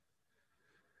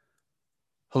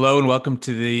Hello and welcome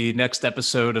to the next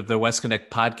episode of the West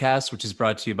Connect podcast, which is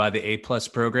brought to you by the A Plus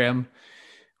program,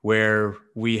 where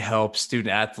we help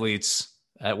student athletes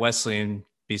at Wesleyan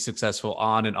be successful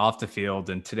on and off the field.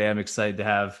 And today I'm excited to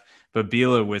have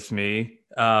Babila with me.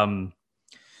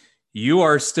 You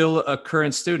are still a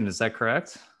current student, is that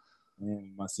correct?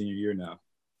 In my senior year now.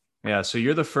 Yeah, so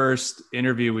you're the first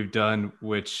interview we've done,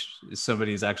 which is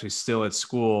somebody who's actually still at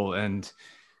school. And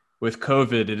with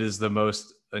COVID, it is the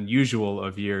most unusual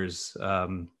of years, I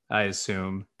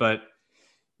assume. But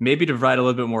maybe to provide a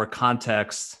little bit more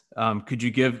context, could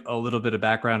you give a little bit of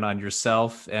background on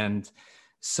yourself and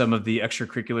some of the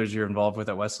extracurriculars you're involved with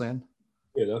at Wesleyan?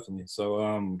 Yeah, definitely.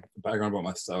 So, background about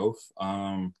myself.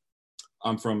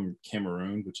 I'm from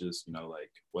Cameroon, which is,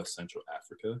 like West Central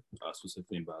Africa,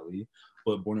 specifically in Bali,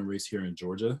 but born and raised here in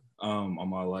Georgia. All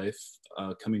my life,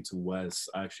 coming to West,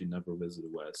 I actually never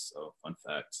visited West, so fun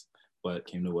fact, but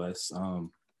came to West.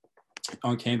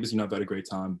 On campus, I've had a great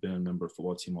time, been a member of the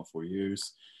football team all 4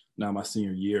 years. Now, my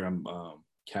senior year, I'm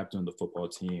captain of the football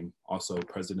team, also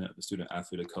president of the Student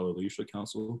Athlete of Color Leadership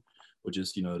Council, which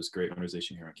is, this great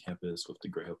organization here on campus with the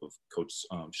great help of Coach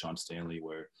Sean Stanley,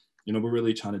 where we're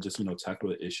really trying to just, tackle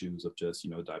the issues of just,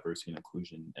 diversity and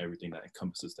inclusion, everything that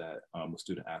encompasses that with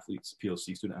student athletes,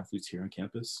 PLC student athletes here on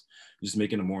campus, just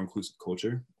making a more inclusive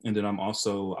culture. And then I was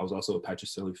also a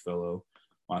Patricelli Fellow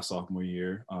my sophomore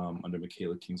year under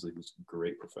Michaela Kingsley, who's a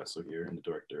great professor here and the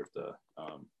director of the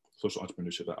social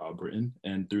entrepreneurship at Albritton.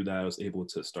 And through that, I was able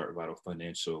to start Vital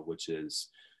Financial, which is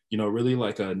really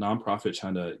like a nonprofit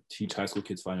trying to teach high school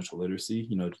kids financial literacy,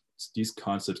 these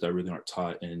concepts that really aren't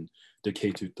taught in the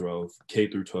K through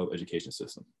 12 education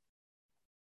system.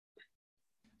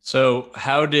 So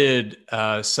how did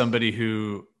somebody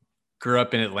who grew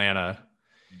up in Atlanta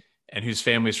and whose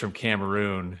family's from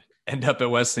Cameroon end up at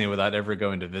Wesleyan without ever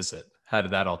going to visit? How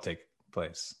did that all take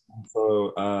place?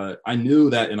 So I knew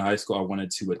that in high school I wanted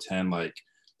to attend like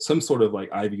some sort of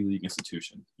like Ivy League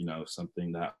institution,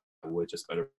 something that would just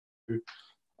better.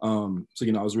 So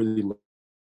I was really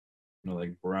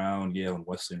like Brown, Yale, and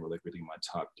Wesleyan were like really my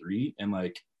top three, and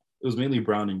like it was mainly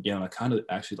Brown and Yale. And I kind of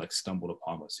actually like stumbled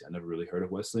upon Wesleyan. I never really heard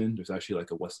of Wesleyan. There's actually like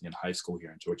a Wesleyan high school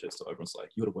here in Georgia, so everyone's like,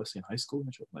 "You go to Wesleyan high school?"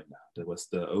 And I'm like, "Nah, that was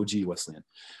the OG Wesleyan."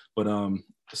 But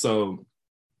so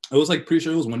it was like pretty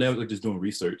sure it was one day I was like just doing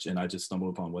research, and I just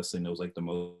stumbled upon Wesleyan. It was like the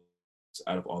most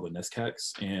out of all the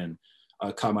NESCACs, and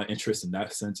caught my interest in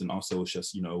that sense. And also it was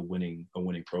just winning a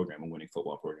winning program, a winning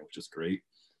football program, which is great.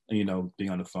 And being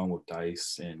on the phone with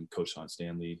Dice and Coach Sean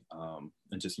Stanley,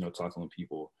 and just talking with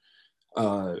people,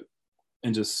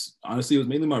 and just honestly, it was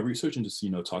mainly my research and just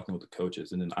talking with the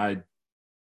coaches. And then I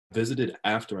visited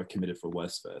after I committed for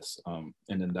West Fest, and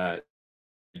then that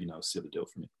sealed the deal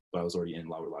for me. But I was already in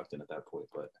Lower locked in at that point.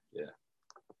 But yeah,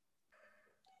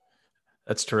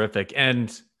 That's terrific.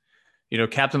 And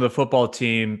captain of the football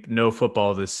team, no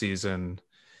football this season.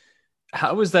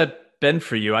 How has that been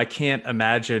for you? I can't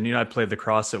imagine, I played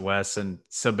lacrosse at West and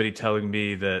somebody telling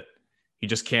me that you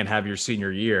just can't have your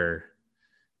senior year.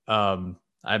 I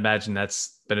imagine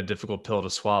that's been a difficult pill to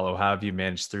swallow. How have you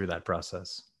managed through that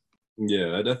process? yeah,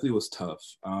 that definitely was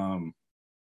tough. And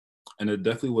it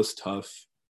definitely was tough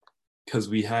because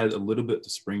we had a little bit of the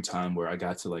springtime where I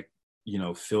got to like,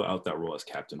 fill out that role as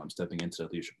captain. I'm stepping into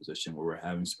that leadership position where we're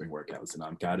having spring workouts, and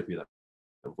I've got to be that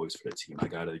voice for the team. I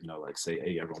got to, like say,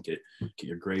 hey, everyone get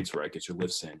your grades right, get your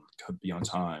lifts in, be on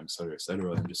time, et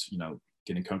cetera, and just,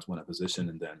 getting comfortable in that position.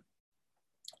 And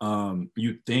then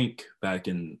you think back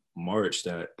in March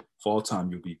that fall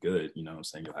time you'll be good, I'm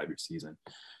saying, you'll have your season.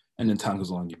 And then time goes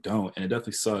along, you don't. And it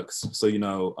definitely sucks. So,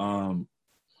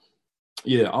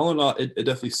 yeah, all in all, it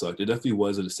definitely sucked. It definitely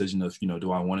was a decision of,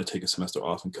 do I want to take a semester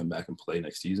off and come back and play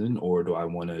next season? Or do I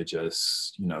want to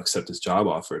just, accept this job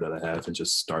offer that I have and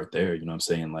just start there? You know what I'm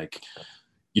saying? Like,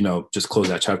 just close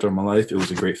that chapter of my life. It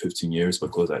was a great 15 years,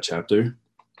 but close that chapter.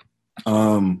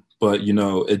 But,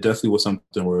 it definitely was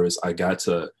something where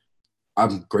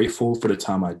I'm grateful for the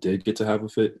time I did get to have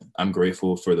with it. I'm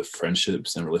grateful for the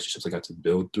friendships and relationships I got to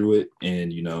build through it.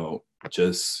 And,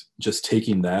 just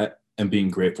taking that and being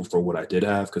grateful for what I did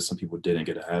have, because some people didn't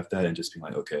get to have that, and just being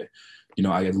like, okay,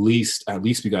 I at least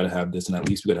we got to have this, and at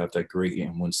least we got to have that great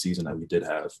game one season that we did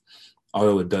have.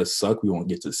 Although it does suck, we won't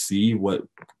get to see what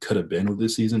could have been with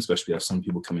this season, especially have some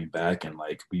people coming back, and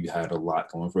like we had a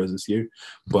lot going for us this year.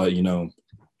 But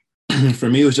for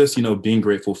me, it was just being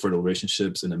grateful for the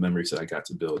relationships and the memories that I got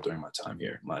to build during my time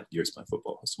here, my years playing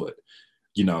football. That's what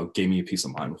gave me a peace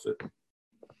of mind with it.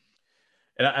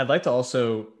 And I'd like to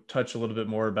also touch a little bit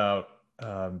more about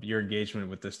your engagement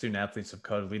with the Student Athletes of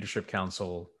Color Leadership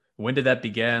Council. When did that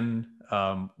begin?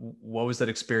 What was that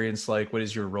experience like? What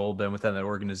has your role been within that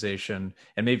organization?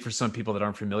 And maybe for some people that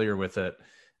aren't familiar with it,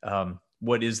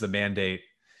 what is the mandate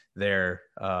there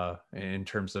in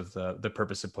terms of the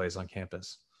purpose it plays on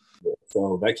campus?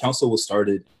 So that council was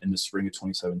started in the spring of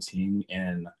 2017,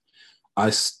 and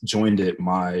I joined it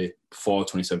my fall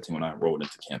 2017 when I enrolled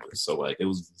into campus. So like it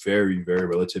was very, very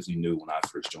relatively new when I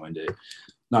first joined it.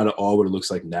 Not at all what it looks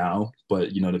like now,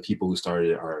 but the people who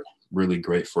started it are really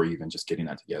great for even just getting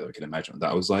that together. I can imagine what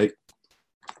that was like.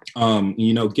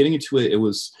 Getting into it, it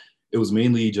was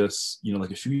mainly just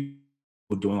like a few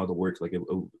people doing all the work. Like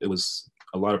it was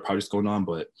a lot of projects going on,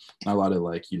 but not a lot of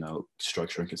like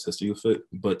structure and consistency with it.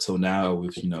 But till now,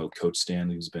 with Coach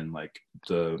Stanley, who's been like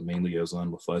the main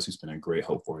liaison with us, who's been a great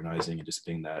help for organizing and just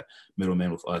being that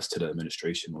middleman with us to the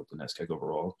administration with the NESCAC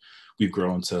overall, we've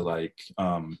grown to like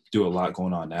do a lot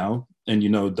going on now. And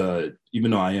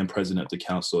even though I am president of the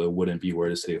council, it wouldn't be where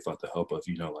to say without the help of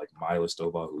like Myla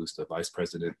Stovall, who's the vice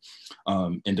president,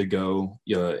 Indigo,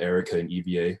 Erica, and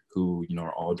EVA, who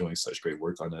are all doing such great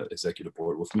work on the executive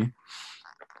board with me.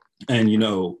 And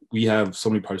we have so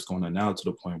many projects going on now to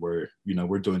the point where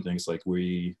we're doing things like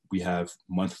we have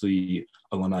monthly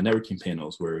alumni networking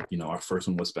panels where our first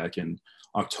one was back in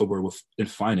October in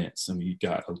finance, and we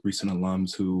got recent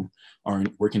alums who are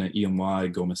working at EMY,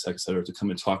 Goldman Sachs, et cetera, to come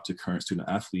and talk to current student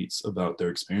athletes about their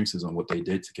experiences on what they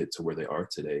did to get to where they are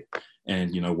today,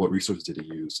 and what resources did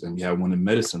they use. And we had one in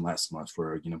medicine last month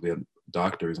where we had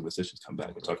doctors and physicians come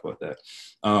back and talk about that.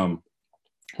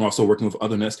 We're also working with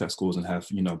other NESCAC schools and have,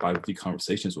 bi-weekly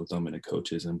conversations with them and the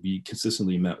coaches. And we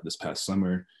consistently met this past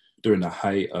summer during the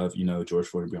height of, George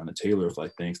Floyd and Breonna Taylor, of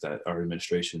like things that our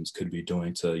administrations could be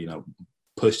doing to,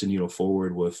 push the needle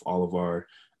forward with all of our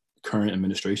current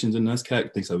administrations in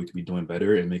NESCAC, things that we could be doing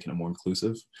better and making it more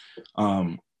inclusive.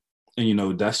 And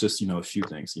that's just a few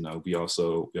things. We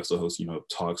also host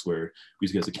talks where we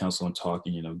get as a council and talk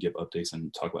and give updates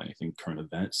and talk about anything current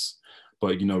events.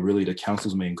 But really the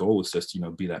council's main goal is just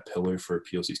be that pillar for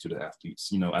POC student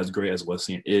athletes. As great as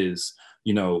Wesleyan is,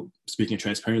 speaking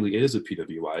transparently, it is a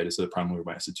PWI, it is a primary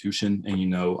right institution, and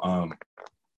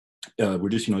we're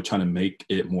just trying to make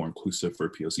it more inclusive for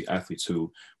POC athletes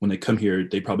who, when they come here,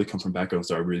 they probably come from backgrounds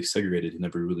that are really segregated and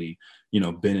never really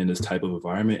been in this type of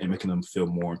environment, and making them feel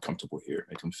more comfortable here,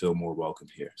 make them feel more welcome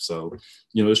here. So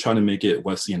just trying to make it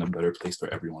Wesleyan a better place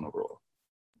for everyone overall.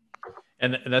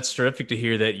 And that's terrific to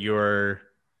hear that you're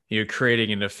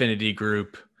creating an affinity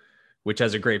group, which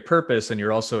has a great purpose, and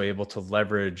you're also able to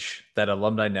leverage that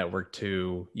alumni network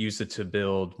to use it to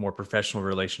build more professional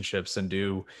relationships and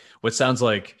do what sounds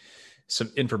like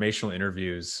some informational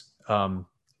interviews.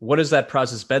 What has that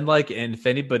process been like? And if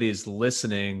anybody is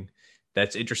listening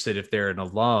that's interested, if they're an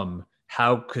alum,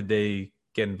 how could they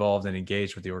get involved and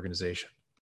engage with the organization?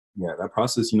 Yeah, that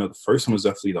process, the first one was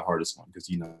definitely the hardest one because,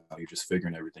 you're just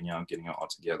figuring everything out, getting it all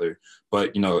together.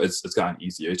 But, it's gotten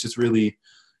easier. It's just really,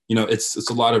 it's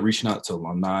a lot of reaching out to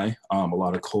alumni, a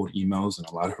lot of cold emails and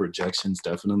a lot of rejections,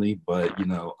 definitely. But,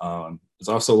 it's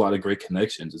also a lot of great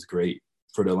connections. It's great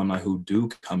for the alumni who do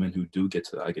come in, who do get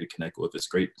to connect with. It's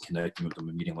great connecting with them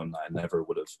and meeting alumni I never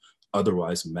would have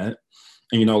otherwise met.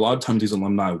 And, a lot of times these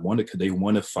alumni they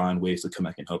want to find ways to come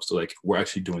back and help. So like we're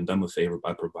actually doing them a favor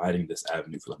by providing this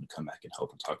avenue for them to come back and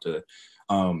help and talk to,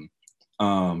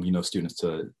 students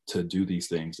to do these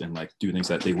things and like do things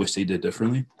that they wish they did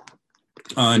differently.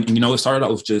 And it started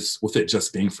out with it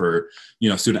just being for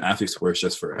student athletes, where it's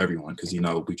just for everyone, because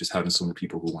we just having so many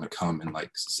people who want to come and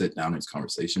like sit down in these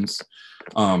conversations.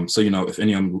 So if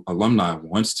any alumni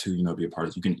wants to be a part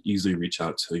of it, you can easily reach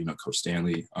out to Coach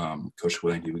Stanley, Coach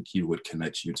Willing. He would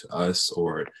connect you to us,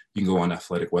 or you can go on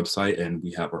athletic website and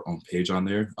we have our own page on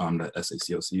there, the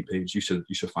SACLC page. You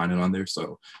should find it on there,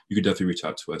 so you could definitely reach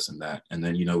out to us in that. And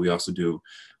then we also do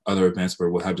other events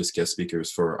where we'll have just guest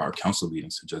speakers for our council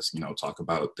meetings to just talk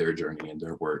about their journey and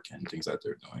their work and things that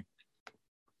they're doing.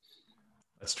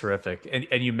 That's terrific.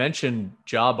 And you mentioned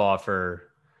job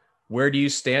offer. Where do you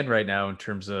stand right now in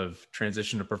terms of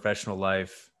transition to professional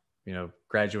life,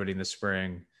 graduating this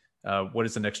spring? What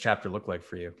does the next chapter look like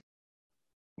for you?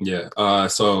 Yeah.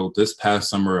 So this past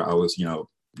summer, I was,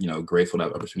 grateful to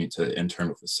have the opportunity to intern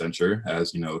with Accenture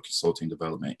as, consulting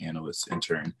development analyst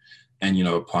intern. And,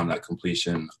 upon that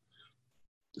completion,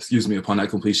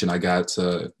 I got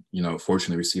to,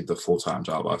 fortunately receive the full-time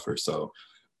job offer. So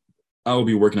I will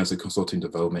be working as a consulting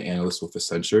development analyst with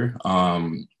Accenture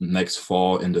next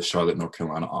fall in the Charlotte, North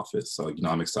Carolina office. So,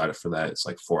 I'm excited for that. It's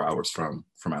like 4 hours from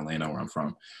Atlanta, where I'm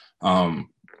from.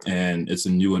 and it's a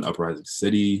new and uprising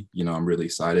city. You know, I'm really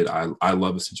excited. I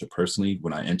love Accenture personally.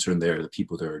 When I enter in there, the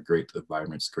people there are great, the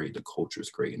environment's great, the culture is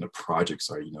great, and the projects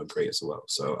are, you know, great as well.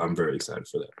 So I'm very excited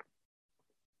for that.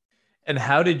 And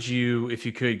how did you, if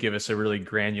you could give us a really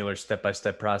granular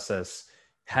step-by-step process,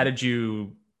 how did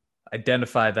you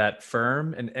identify that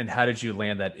firm and how did you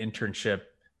land that internship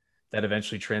that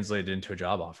eventually translated into a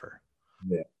job offer?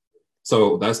 Yeah.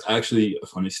 So that's actually a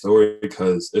funny story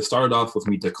because it started off with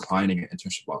me declining an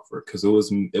internship offer because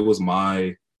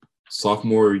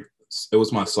sophomore it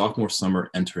was my sophomore summer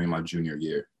entering my junior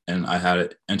year, and I had an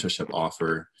internship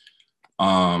offer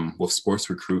with sports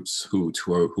recruits who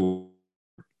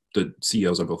the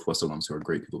CEOs are both West alums who are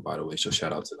great people, by the way. So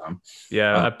shout out to them.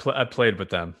 Yeah, Um, I played with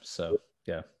them. So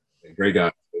yeah, Great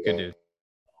guy. good dude.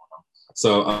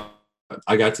 So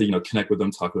I got to, you know, connect with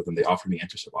them, talk with them. They offered me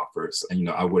internship offers, and you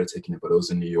know, I would have taken it, but it was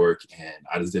in New York, and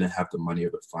I just didn't have the money or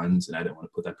the funds, and I didn't want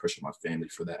to put that pressure on my family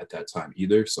for that at that time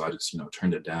either. So I just, you know,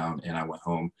 turned it down, and I went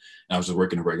home, and I was just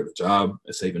working a regular job,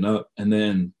 saving up, and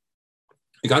then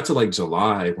it got to like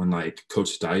July when like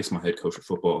Coach Dice, my head coach for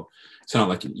football, sent out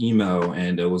like an email,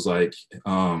 and it was like,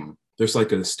 there's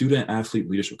like a student athlete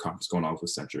leadership conference going on with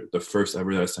Accenture. The first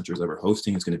ever that Accenture is ever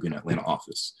hosting is going to be in Atlanta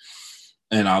office.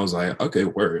 And I was like, okay,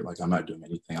 word. Like, I'm not doing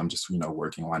anything. I'm just, you know,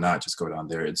 working. Why not just go down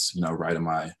there? It's, you know, right in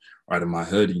my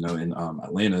hood, you know, in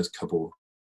Atlanta, it's a couple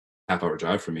half-hour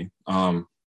drive for me.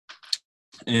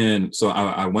 And so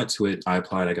I went to it, I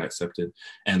applied, I got accepted.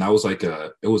 And that was like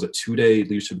it was a 2-day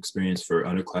leadership experience for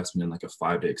underclassmen and like a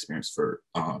 5-day experience for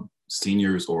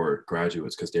seniors or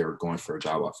graduates because they were going for a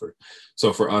job offer.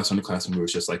 So for us underclassmen, it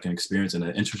was just like an experience and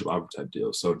an internship offer type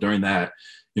deal. So during that,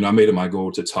 you know, I made it my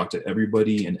goal to talk to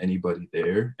everybody and anybody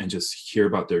there and just hear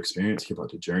about their experience, hear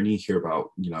about the journey, hear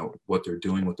about, you know, what they're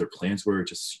doing, what their plans were,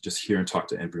 just hear and talk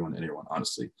to everyone and anyone,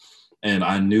 honestly. And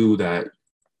I knew that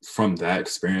from that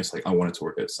experience, like I wanted to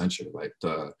work at Accenture. Like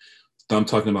I'm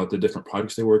talking about the different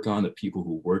projects they work on, the people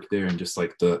who work there, and just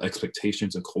like the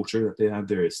expectations and culture that they have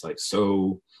there. It's like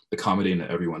so accommodating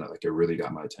to everyone that like it really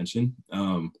got my attention.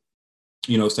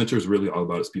 You know, Accenture is really all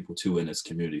about its people too and its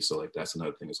community. So like that's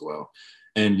another thing as well.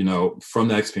 And you know, from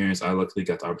that experience, I luckily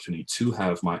got the opportunity to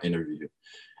have my interview.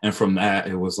 And from that,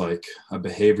 it was like a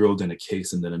behavioral, then a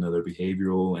case, and then another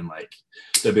behavioral. And like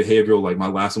the behavioral, like my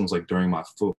last one was like during my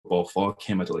football fall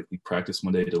camp. I had to like we practice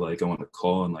one day to like go on a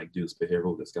call and like do this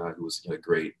behavioral with this guy who was a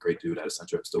great dude at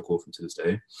Accenture. I'm still cool from to this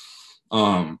day.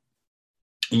 And,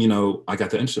 you know, I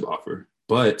got the internship offer,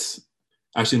 but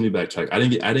actually let me backtrack.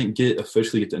 I didn't get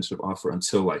officially get the internship offer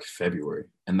until like February.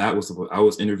 And that was I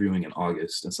was interviewing in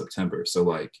August and September. So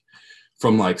like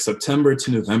from like September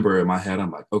to November in my head, I'm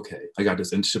like, okay, I got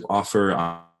this internship offer.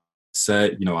 I'm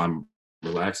set, you know, I'm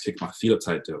relaxed, kick my feet up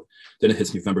tight though. Then it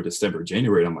hits November, December,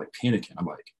 January, and I'm like panicking. I'm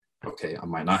like, okay, I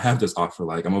might not have this offer.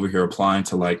 Like I'm over here applying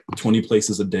to like 20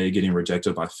 places a day, getting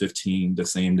rejected by 15 the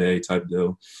same day type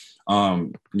deal.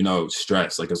 You know,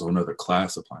 stress, like there's another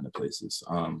class applying to places.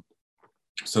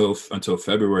 So until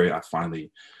February, I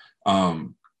finally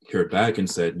heard back and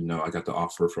said, you know, I got the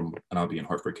offer from, and I'll be in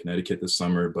Hartford, Connecticut this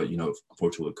summer, but, you know,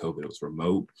 unfortunately with COVID, it was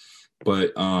remote.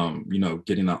 But, you know,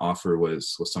 getting that offer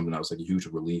was something that was like a huge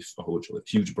relief, a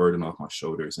huge burden off my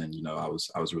shoulders. And, you know, I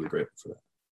was really grateful for that.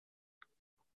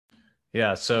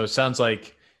 Yeah. So it sounds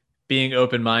like being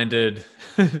open-minded,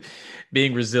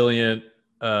 being resilient,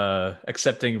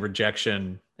 accepting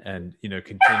rejection, and, you know,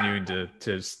 continuing to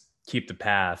keep the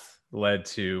path led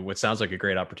to what sounds like a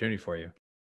great opportunity for you.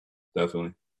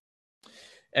 Definitely.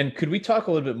 And could we talk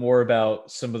a little bit more about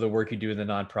some of the work you do in the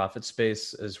nonprofit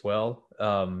space as well?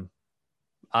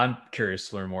 I'm curious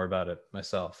to learn more about it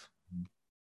myself.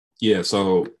 Yeah.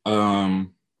 So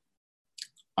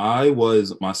I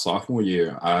was my sophomore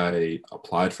year, I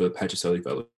applied for the Patricelli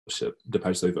Fellowship. The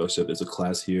Patricelli Fellowship is a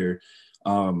class here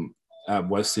at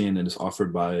Wesleyan, and it's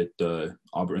offered by the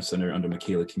Auburn Center under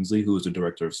Michaela Kingsley, who is the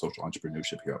director of social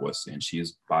entrepreneurship here at Wesleyan. She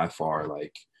is by far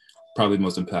like probably the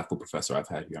most impactful professor I've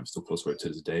had here. I'm still close with her to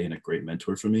this day and a great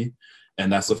mentor for me.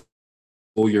 And that's a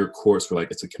full year course where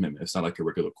like it's a commitment. It's not like a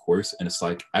regular course, and it's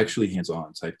like actually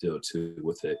hands-on type deal too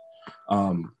with it.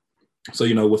 So,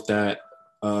 you know, with that,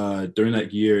 during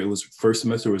that year, it was first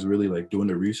semester was really like doing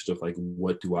the research of like,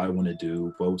 what do I want to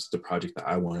do? What was the project that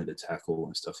I wanted to tackle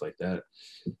and stuff like that.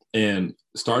 And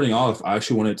starting off, I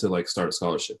actually wanted to like start a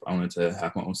scholarship. I wanted to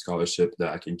have my own scholarship that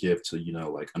I can give to, you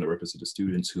know, like underrepresented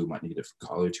students who might need it for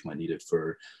college, who might need it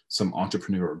for some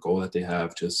entrepreneur goal that they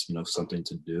have, just, you know, something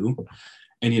to do.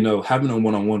 And, you know, having a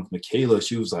one-on-one with Michaela,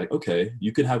 she was like, okay,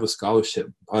 you could have a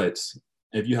scholarship, but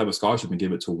if you have a scholarship and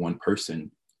give it to one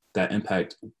person, that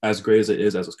impact, as great as it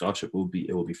is as a scholarship,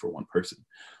 it will be for one person.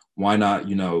 why not,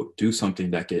 do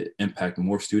something that could impact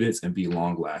more students and be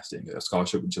long lasting? A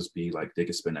scholarship would just be like, they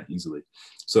could spend that easily.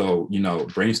 So,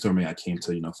 brainstorming, I came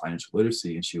to, financial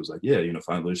literacy, and she was like, yeah,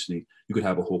 financial literacy, you could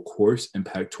have a whole course,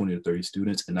 impact 20 to 30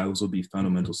 students, and those will be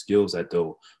fundamental skills that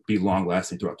they'll be long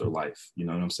lasting throughout their life. You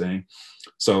know what I'm saying?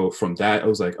 So from that, I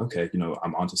was like, okay,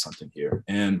 I'm onto something here.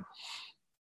 And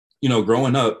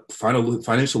growing up,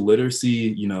 financial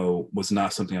literacy, was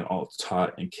not something at all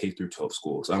taught in K through 12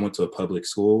 schools. I went to a public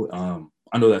school.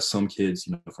 I know that some kids,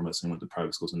 from us went to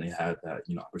private schools and they had that,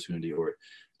 opportunity, or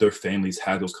their families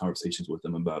had those conversations with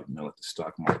them about, like the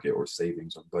stock market or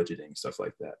savings or budgeting, stuff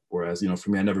like that. Whereas,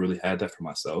 for me, I never really had that for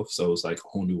myself. So it was like a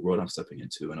whole new world I'm stepping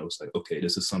into. And I was like, okay,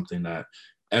 this is something that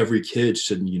every kid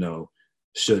should,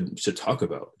 should talk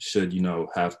about, should,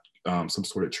 have some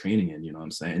sort of training in, you know what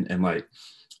I'm saying? And like,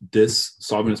 this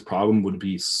solving this problem would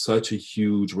be such a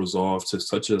huge resolve to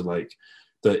such a like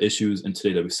the issues in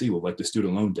today that we see with like the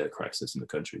student loan debt crisis in the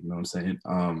country, you know what I'm saying?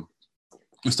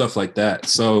 And stuff like that.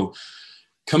 So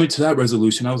coming to that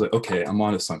resolution, I was like, okay, I'm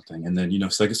onto something. And then,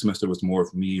 second semester was more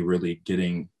of me really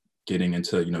getting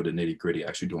into, the nitty gritty,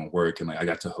 actually doing work. And like, I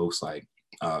got to host like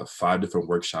 5 different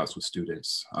workshops with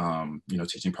students,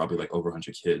 teaching probably like over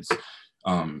 100 kids.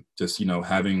 Just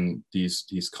having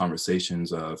these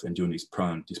conversations of and doing these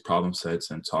problem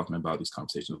sets and talking about these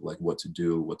conversations of like what to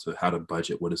do, how to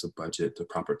budget, what is a budget, the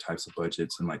proper types of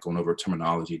budgets, and like going over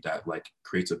terminology that like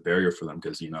creates a barrier for them,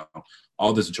 because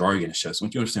all this jargon is just,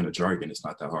 once you understand the jargon, it's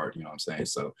not that hard, you know what I'm saying?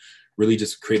 So really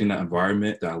just creating that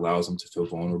environment that allows them to feel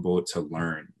vulnerable to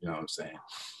learn, you know what I'm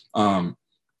saying?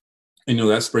 And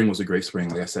that spring was a great spring.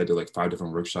 Like I said, I did like 5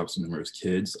 different workshops with numerous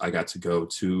kids. I got to go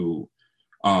to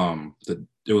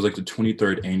it was like the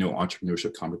 23rd annual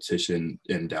entrepreneurship competition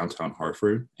in downtown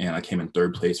Hartford, and I came in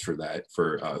 3rd place for that,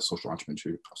 for social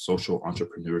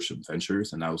entrepreneurship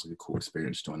ventures, and that was like a cool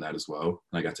experience doing that as well.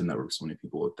 And I got to network with so many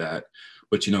people with that.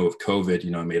 But with COVID,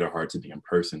 it made it hard to be in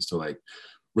person. So like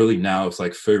really now it's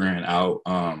like figuring out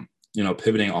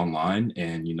pivoting online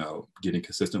and getting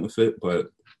consistent with it. But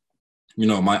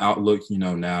my outlook,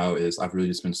 now is I've really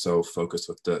just been so focused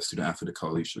with the Student Athlete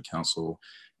Leadership Council,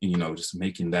 and, just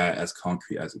making that as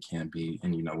concrete as it can be.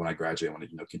 And, when I graduate, I want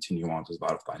to, continue on to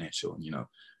about financial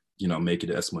and, make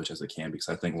it as much as it can, because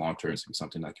I think long-term is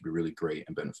something that could be really great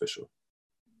and beneficial.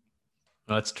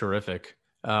 That's terrific.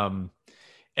 And,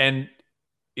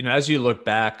 as you look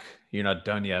back, you're not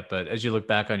done yet, but as you look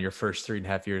back on your first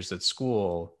 3.5 years at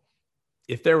school,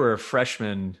 if there were a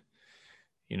freshman,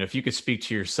 if you could speak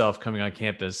to yourself coming on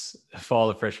campus fall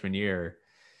of freshman year,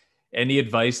 any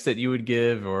advice that you would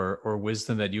give or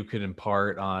wisdom that you could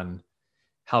impart on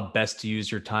how best to use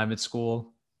your time at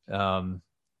school, now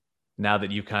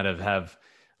that you kind of have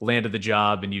landed the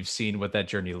job and you've seen what that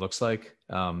journey looks like?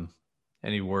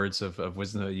 Any words of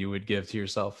wisdom that you would give to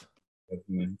yourself?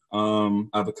 Definitely. I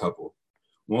have a couple.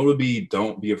 One would be,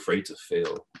 don't be afraid to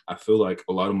fail. I feel like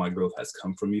a lot of my growth has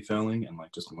come from me failing and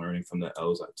like just learning from the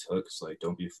L's I took. So like,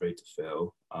 don't be afraid to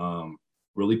fail.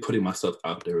 Really putting myself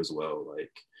out there as well.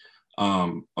 Like,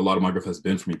 a lot of my growth has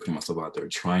been for me putting myself out there,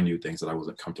 trying new things that I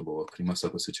wasn't comfortable with, putting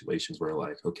myself in situations where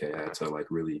like, okay, I had to like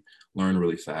really learn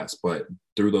really fast. But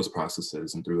through those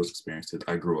processes and through those experiences,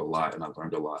 I grew a lot and I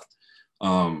learned a lot.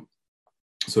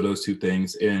 So those 2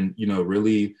 things, and,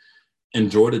 really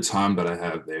enjoy the time that I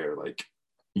have there. Like,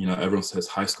 everyone says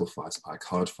high school flies by,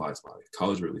 college flies by,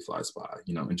 college really flies by.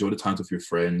 Enjoy the times with your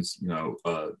friends,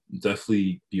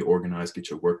 definitely be organized, get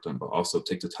your work done, but also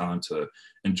take the time to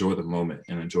enjoy the moment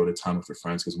and enjoy the time with your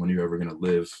friends. Because when are you ever going to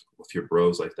live with your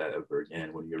bros like that ever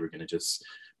again? When are you ever going to just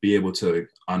be able to,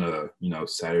 on a,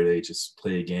 Saturday, just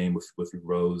play a game with your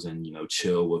bros and,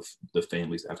 chill with the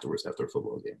families afterwards after a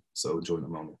football game? So enjoy the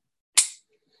moment.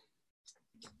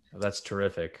 That's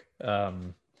terrific. I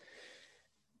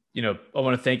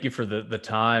want to thank you for the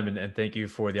time and thank you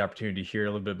for the opportunity to hear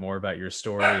a little bit more about your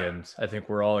story. And I think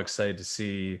we're all excited to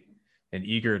see and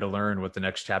eager to learn what the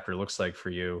next chapter looks like for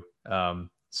you.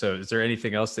 So is there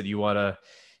anything else that you want to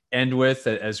end with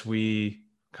as we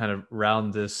kind of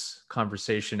round this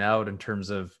conversation out in terms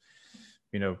of,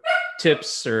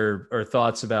 tips or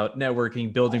thoughts about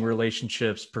networking, building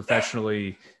relationships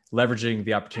professionally, leveraging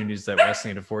the opportunities that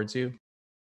Wesleyan affords you?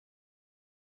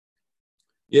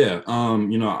 Yeah,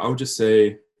 I would just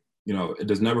say, it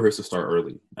does never hurt to start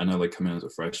early. I know, like, coming in as a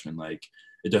freshman, like,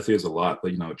 it definitely is a lot,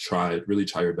 but, really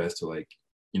try your best to, like,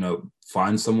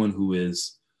 find someone who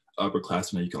is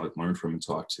upperclassmen that you can, like, learn from and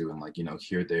talk to and, like,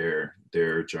 hear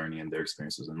their journey and their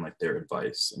experiences and, like, their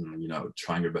advice. And,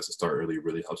 trying your best to start early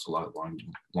really helps a lot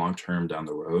long term down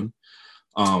the road.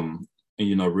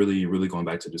 and really going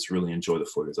back to just really enjoy the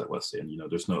 4 years at Wesleyan.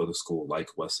 There's no other school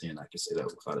like Wesleyan. I can say that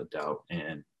without a doubt.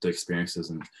 And the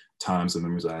experiences and times and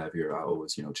memories I have here, I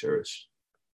always cherish.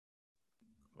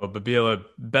 Well, Babila,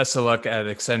 best of luck at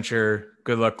Accenture.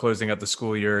 Good luck closing out the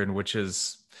school year, in which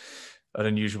is an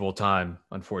unusual time,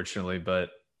 unfortunately. But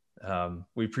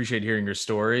we appreciate hearing your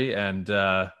story and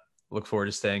look forward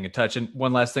to staying in touch. And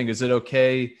one last thing, is it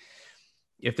okay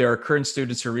if there are current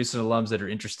students or recent alums that are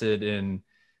interested in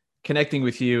connecting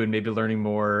with you and maybe learning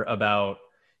more about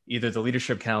either the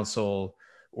Leadership Council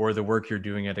or the work you're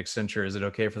doing at Accenture, is it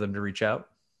okay for them to reach out?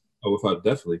 Oh, without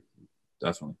definitely,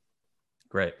 definitely.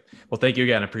 Great. Well, thank you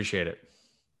again. I appreciate it.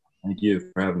 Thank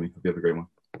you for having me. Hope you have a great one.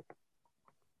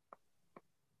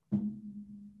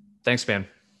 Thanks, man.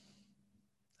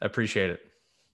 I appreciate it.